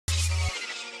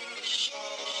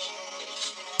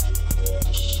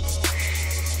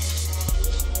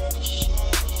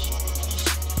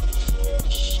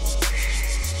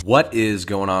What is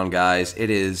going on, guys? It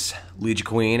is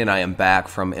LEGIQN, and I am back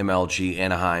from MLG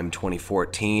Anaheim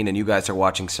 2014, and you guys are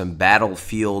watching some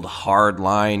Battlefield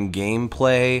Hardline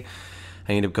gameplay.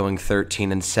 I ended up going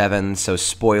 13-7, so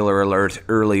spoiler alert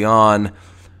early on.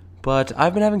 But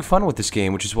I've been having fun with this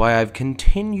game, which is why I've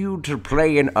continued to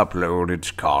play and upload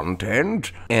its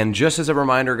content. And just as a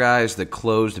reminder, guys, the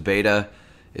closed beta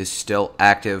is still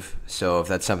active, so if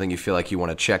that's something you feel like you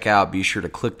want to check out, be sure to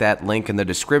click that link in the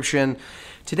description.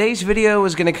 Today's video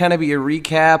is going to kind of be a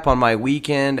recap on my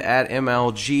weekend at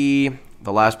MLG.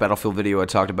 The last Battlefield video I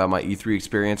talked about my E3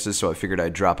 experiences, so I figured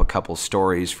I'd drop a couple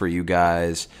stories for you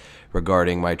guys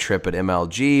regarding my trip at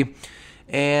MLG.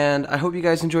 And I hope you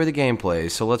guys enjoy the gameplay.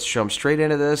 So let's jump straight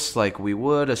into this like we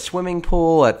would a swimming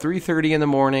pool at 3:30 in the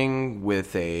morning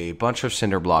with a bunch of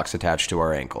cinder blocks attached to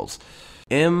our ankles.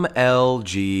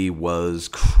 MLG was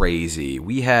crazy.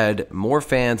 We had more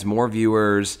fans, more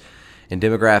viewers, and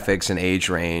demographics and age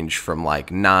range from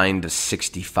like 9 to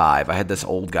 65. I had this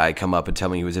old guy come up and tell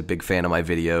me he was a big fan of my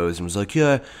videos and was like,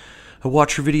 yeah, I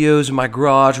watch your videos in my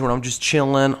garage when I'm just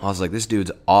chilling. I was like, this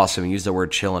dude's awesome. He used the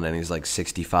word chilling, and he's like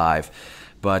 65.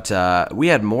 But we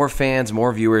had more fans,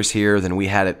 more viewers here than we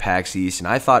had at PAX East, and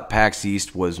I thought PAX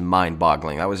East was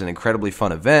mind-boggling. That was an incredibly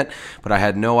fun event, but I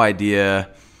had no idea.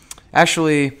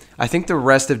 Actually, I think the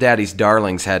rest of Daddy's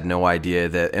Darlings had no idea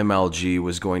that MLG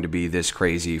was going to be this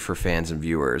crazy for fans and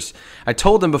viewers. I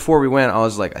told them before we went, I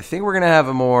was like, I think we're going to have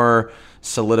a more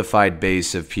solidified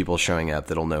base of people showing up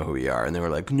that'll know who we are. And they were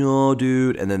like, no,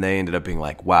 dude. And then they ended up being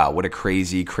like, wow, what a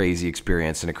crazy, crazy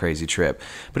experience and a crazy trip.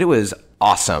 But it was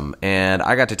awesome. And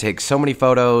I got to take so many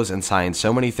photos and sign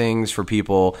so many things for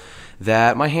people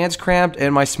that my hand's cramped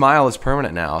and my smile is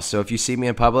permanent now. So if you see me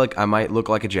in public, I might look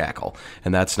like a jackal,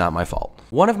 and that's not my fault.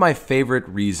 One of my favorite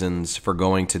reasons for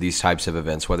going to these types of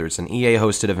events, whether it's an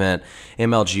EA-hosted event,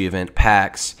 MLG event,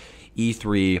 PAX,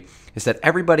 E3, is that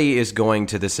everybody is going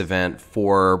to this event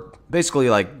for basically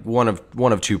like one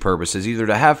of two purposes: either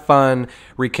to have fun,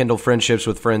 rekindle friendships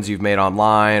with friends you've made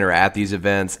online or at these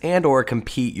events, and or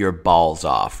compete your balls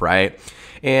off, right?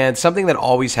 And something that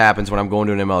always happens when I'm going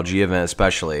to an MLG event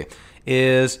especially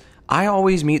is I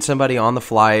always meet somebody on the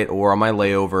flight or on my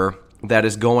layover that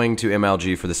is going to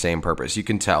MLG for the same purpose. You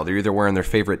can tell they're either wearing their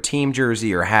favorite team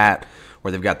jersey or hat, or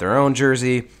they've got their own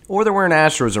jersey, or they're wearing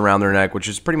Astros around their neck, which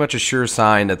is pretty much a sure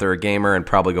sign that they're a gamer and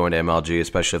probably going to MLG,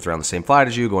 especially if they're on the same flight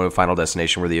as you, going to a final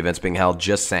destination where the event's being held,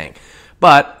 just saying.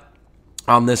 But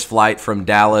on this flight from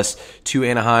Dallas to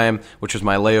Anaheim, which was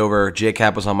my layover,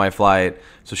 JCap was on my flight,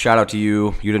 so shout out to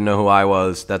you. You didn't know who I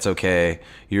was. That's okay.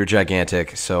 You're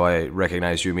gigantic, so I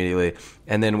recognized you immediately.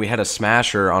 And then we had a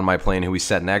smasher on my plane who we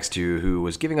sat next to who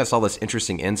was giving us all this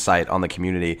interesting insight on the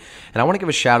community. And I want to give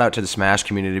a shout out to the Smash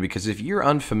community, because if you're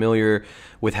unfamiliar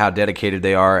with how dedicated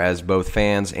they are as both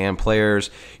fans and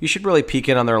players, you should really peek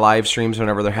in on their live streams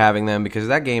whenever they're having them, because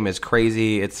that game is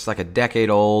crazy. It's like a decade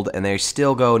old, and they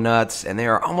still go nuts, and they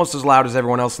are almost as loud as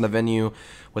everyone else in the venue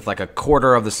with like a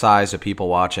quarter of the size of people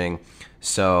watching.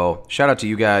 So shout out to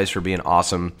you guys for being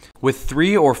awesome. With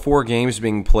 3 or 4 games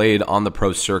being played on the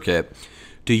pro circuit,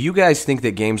 do you guys think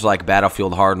that games like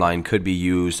Battlefield Hardline could be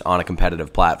used on a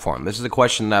competitive platform? This is a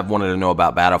question that I've wanted to know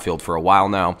about Battlefield for a while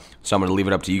now, so I'm going to leave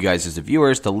it up to you guys as the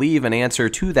viewers to leave an answer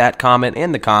to that comment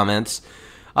in the comments.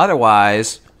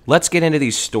 Otherwise, let's get into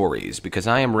these stories, because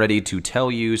I am ready to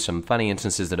tell you some funny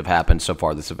instances that have happened so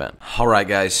far this event. All right,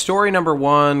 guys. Story number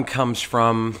 1 comes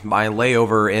from my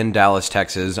layover in Dallas,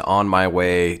 Texas, on my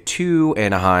way to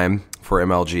Anaheim for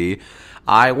MLG.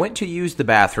 I went to use the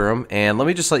bathroom, and let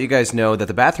me just let you guys know that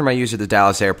the bathroom I used at the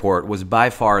Dallas airport was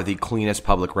by far the cleanest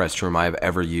public restroom I've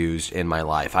ever used in my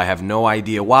life. I have no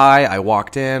idea why. I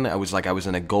walked in, I was like I was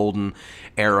in a golden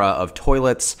era of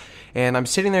toilets, and I'm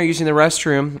sitting there using the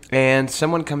restroom, and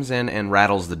someone comes in and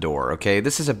rattles the door, okay?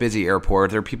 This is a busy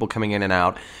airport. There are people coming in and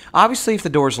out. Obviously, if the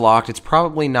door's locked, it's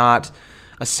probably not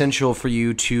essential for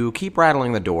you to keep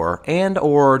rattling the door and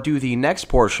or do the next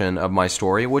portion of my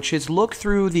story, which is look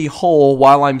through the hole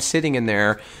while I'm sitting in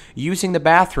there using the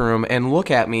bathroom and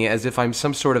look at me as if I'm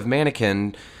some sort of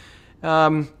mannequin.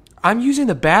 I'm using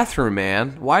the bathroom,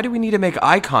 man. Why do we need to make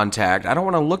eye contact? I don't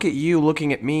want to look at you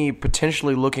looking at me,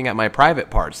 potentially looking at my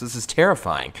private parts. This is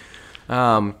terrifying.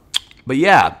 But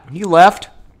yeah, he left.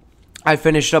 I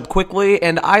finished up quickly,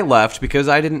 and I left because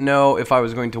I didn't know if I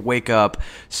was going to wake up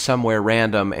somewhere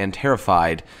random and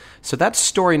terrified. So that's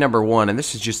story number 1, and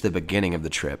this is just the beginning of the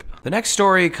trip. The next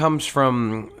story comes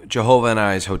from Jehovah and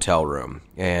I's hotel room,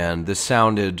 and this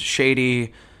sounded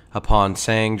shady upon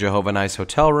saying Jehovah and I's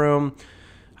hotel room.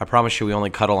 I promise you we only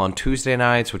cuddle on Tuesday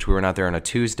nights, which we were not there on a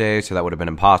Tuesday, so that would have been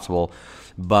impossible.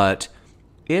 But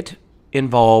it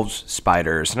involves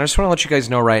spiders. And I just want to let you guys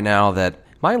know right now that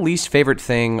my least favorite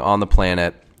thing on the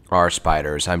planet are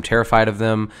spiders. I'm terrified of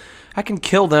them. I can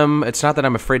kill them. It's not that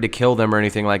I'm afraid to kill them or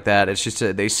anything like that. It's just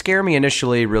they scare me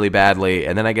initially really badly,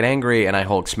 and then I get angry and I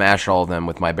Hulk smash all of them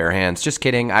with my bare hands. Just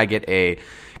kidding. I get a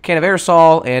can of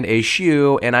aerosol and a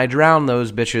shoe, and I drown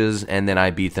those bitches, and then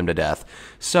I beat them to death.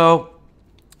 So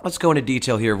let's go into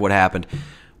detail here of what happened.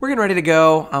 We're getting ready to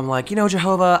go. I'm like,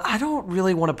 Jehovah, I don't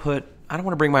want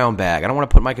to bring my own bag. I don't want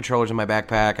to put my controllers in my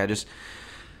backpack.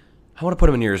 I want to put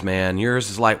them in yours, man. Yours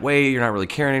is lightweight. You're not really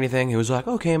carrying anything. He was like,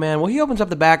 okay, man. Well, he opens up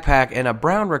the backpack, and a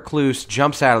brown recluse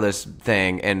jumps out of this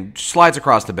thing and slides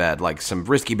across the bed, like some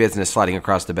risky business sliding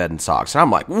across the bed in socks. And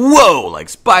I'm like, whoa, like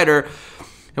spider.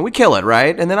 And we kill it,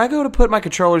 right? And then I go to put my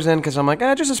controllers in because I'm like,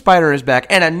 just a spider in his back.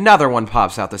 And another one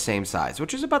pops out the same size,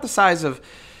 which is about the size of,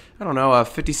 I don't know, a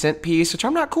 50-cent piece, which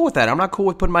I'm not cool with that. I'm not cool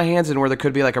with putting my hands in where there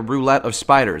could be like a roulette of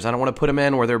spiders. I don't want to put them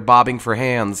in where they're bobbing for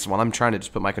hands while I'm trying to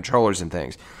just put my controllers in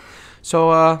things.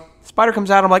 So, spider comes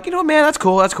out. I'm like, man, that's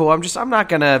cool. I'm not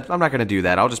gonna do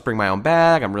that. I'll just bring my own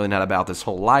bag. I'm really not about this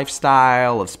whole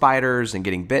lifestyle of spiders and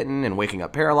getting bitten and waking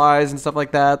up paralyzed and stuff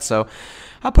like that. So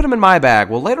I put them in my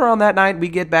bag. Well, later on that night, we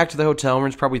get back to the hotel room.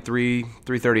 It's probably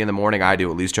 3:30 in the morning. I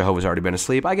do, at least. Jehovah's already been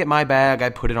asleep. I get my bag. I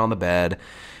put it on the bed.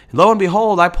 And lo and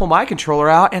behold, I pull my controller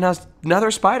out, and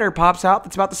another spider pops out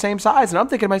that's about the same size. And I'm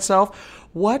thinking to myself,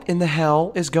 what in the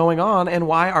hell is going on, and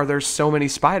why are there so many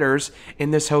spiders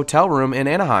in this hotel room in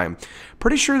Anaheim?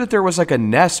 Pretty sure that there was like a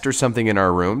nest or something in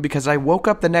our room, because I woke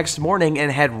up the next morning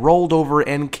and had rolled over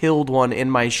and killed one in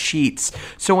my sheets.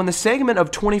 So in the segment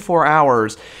of 24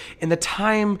 hours, in the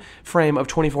time frame of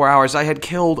 24 hours, I had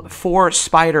killed 4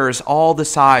 spiders, all the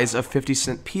size of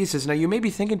 50-cent pieces. Now, you may be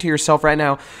thinking to yourself right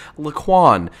now,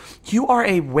 LEGIQN, you are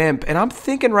a wimp. And I'm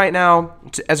thinking right now,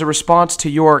 as a response to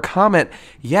your comment,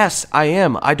 yes, I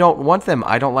am. I don't want them.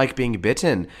 I don't like being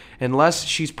bitten, unless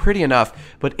she's pretty enough.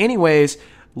 But anyways,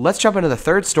 let's jump into the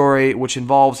third story, which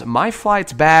involves my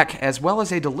flights back, as well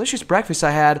as a delicious breakfast I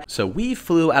had. So we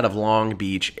flew out of Long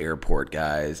Beach Airport,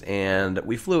 guys, and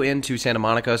we flew into Santa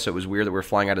Monica, so it was weird that we were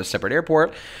flying out of a separate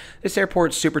airport. This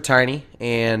airport's super tiny,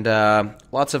 and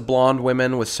lots of blonde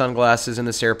women with sunglasses in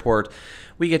this airport.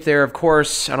 We get there, of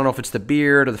course, I don't know if it's the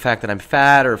beard or the fact that I'm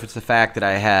fat, or if it's the fact that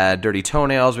I had dirty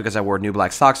toenails because I wore new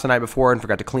black socks the night before and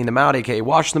forgot to clean them out, aka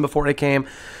wash them before I came.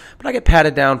 But I get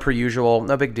patted down per usual,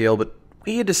 no big deal. But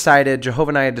Jehovah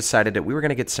and I had decided that we were going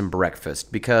to get some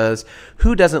breakfast, because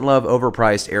who doesn't love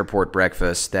overpriced airport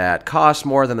breakfasts that cost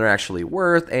more than they're actually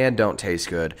worth and don't taste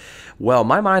good? Well,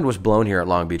 my mind was blown here at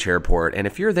Long Beach Airport, and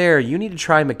if you're there, you need to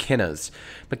try McKenna's.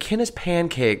 McKenna's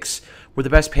pancakes were the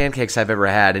best pancakes I've ever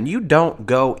had, and you don't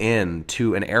go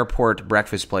into an airport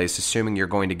breakfast place assuming you're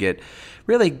going to get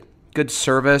really good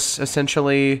service,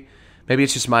 essentially. Maybe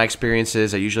it's just my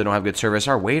experiences. I usually don't have good service.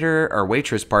 Our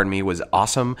waitress, was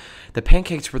awesome. The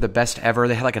pancakes were the best ever.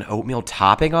 They had like an oatmeal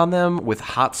topping on them with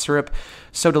hot syrup.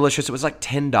 So delicious. It was like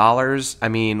 $10. I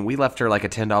mean, we left her like a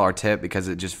 $10 tip because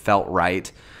it just felt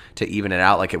right to even it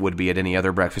out like it would be at any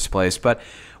other breakfast place. But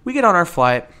we get on our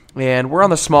flight, and we're on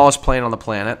the smallest plane on the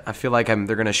planet. I feel like they're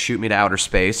going to shoot me to outer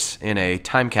space in a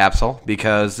time capsule,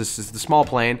 because this is the small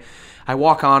plane. I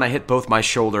walk on. I hit both my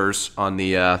shoulders on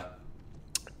the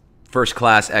first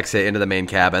class exit into the main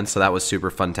cabin, so that was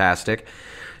super fantastic.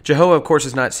 Jehovah, of course,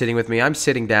 is not sitting with me. I'm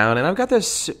sitting down, and I've got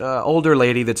this older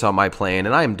lady that's on my plane,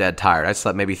 and I am dead tired. I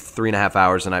slept maybe 3.5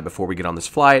 hours the night before we get on this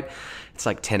flight. It's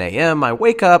like 10 a.m. I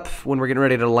wake up when we're getting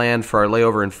ready to land for our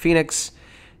layover in Phoenix,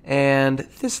 and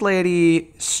this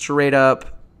lady straight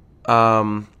up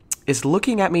is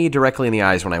looking at me directly in the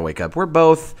eyes when I wake up. We're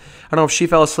both, I don't know if she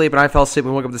fell asleep and I fell asleep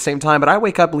and we woke up at the same time, but I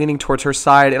wake up leaning towards her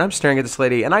side, and I'm staring at this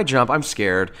lady, and I jump. I'm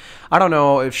scared. I don't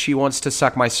know if she wants to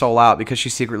suck my soul out because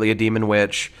she's secretly a demon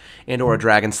witch and or a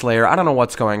dragon slayer. I don't know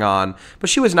what's going on, but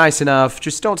she was nice enough.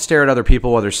 Just don't stare at other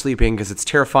people while they're sleeping, because it's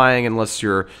terrifying unless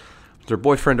you're their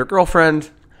boyfriend or girlfriend,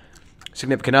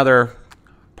 significant other,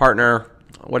 partner,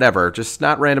 whatever. Just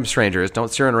not random strangers.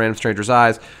 Don't stare in a random stranger's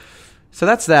eyes. So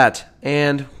that's that.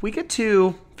 And we get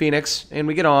to Phoenix, and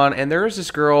we get on, and there is this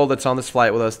girl that's on this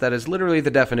flight with us that is literally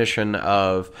the definition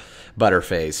of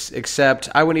Butterface, except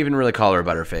I wouldn't even really call her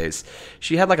Butterface.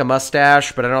 She had like a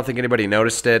mustache, but I don't think anybody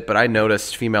noticed it, but I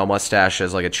noticed female mustache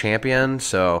as like a champion,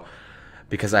 so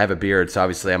because I have a beard, so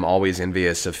obviously I'm always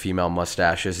envious of female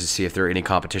mustaches to see if they're any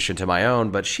competition to my own.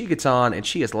 But she gets on, and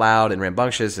she is loud and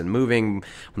rambunctious and moving when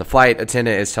the flight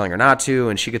attendant is telling her not to,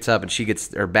 and she gets up and she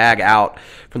gets her bag out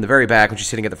from the very back when she's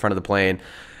sitting at the front of the plane,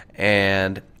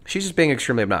 and she's just being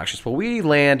extremely obnoxious. Well, we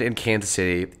land in Kansas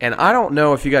City, and I don't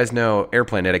know if you guys know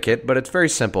airplane etiquette, but it's very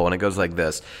simple, and it goes like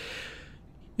this.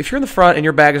 if you're in the front and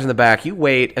your bag is in the back, you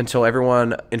wait until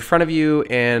everyone in front of you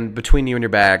and between you and your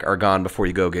bag are gone before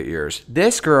you go get yours.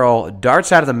 This girl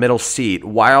darts out of the middle seat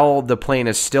while the plane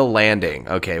is still landing,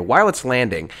 okay, while it's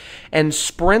landing, and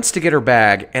sprints to get her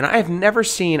bag. And I've never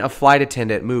seen a flight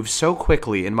attendant move so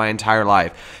quickly in my entire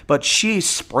life. But she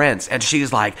sprints and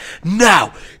she's like,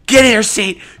 no, get in your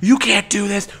seat. You can't do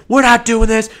this. We're not doing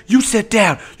this. You sit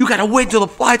down. You got to wait until the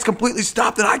flight's completely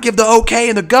stopped and I give the okay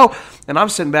and the go. And I'm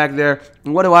sitting back there,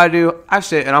 and what do? I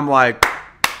sit, and I'm like,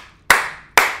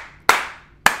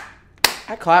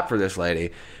 I clap for this lady,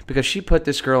 because she put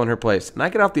this girl in her place. And I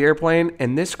get off the airplane,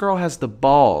 and this girl has the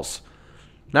balls,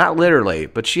 not literally,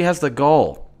 but she has the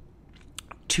gall,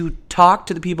 to talk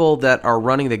to the people that are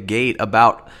running the gate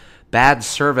about bad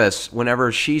service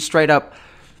whenever she straight up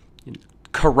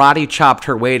karate chopped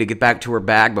her way to get back to her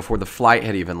bag before the flight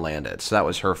had even landed. So that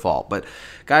was her fault. But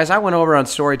guys, I went over on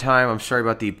story time. I'm sorry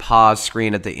about the pause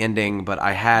screen at the ending, but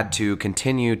I had to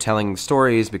continue telling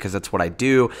stories because that's what I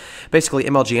do. Basically,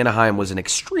 MLG Anaheim was an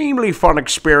extremely fun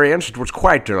experience. It was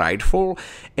quite delightful.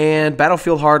 And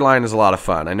Battlefield Hardline is a lot of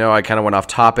fun. I know I kind of went off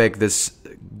topic this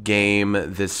game,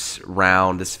 this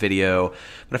round, this video,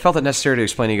 but I felt it necessary to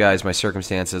explain to you guys my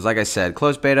circumstances. Like I said,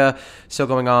 closed beta still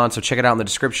going on, so check it out in the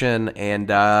description, and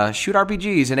shoot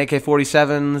RPGs and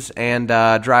AK-47s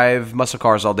and drive muscle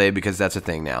cars all day because that's a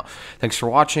thing now. Thanks for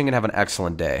watching and have an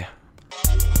excellent day.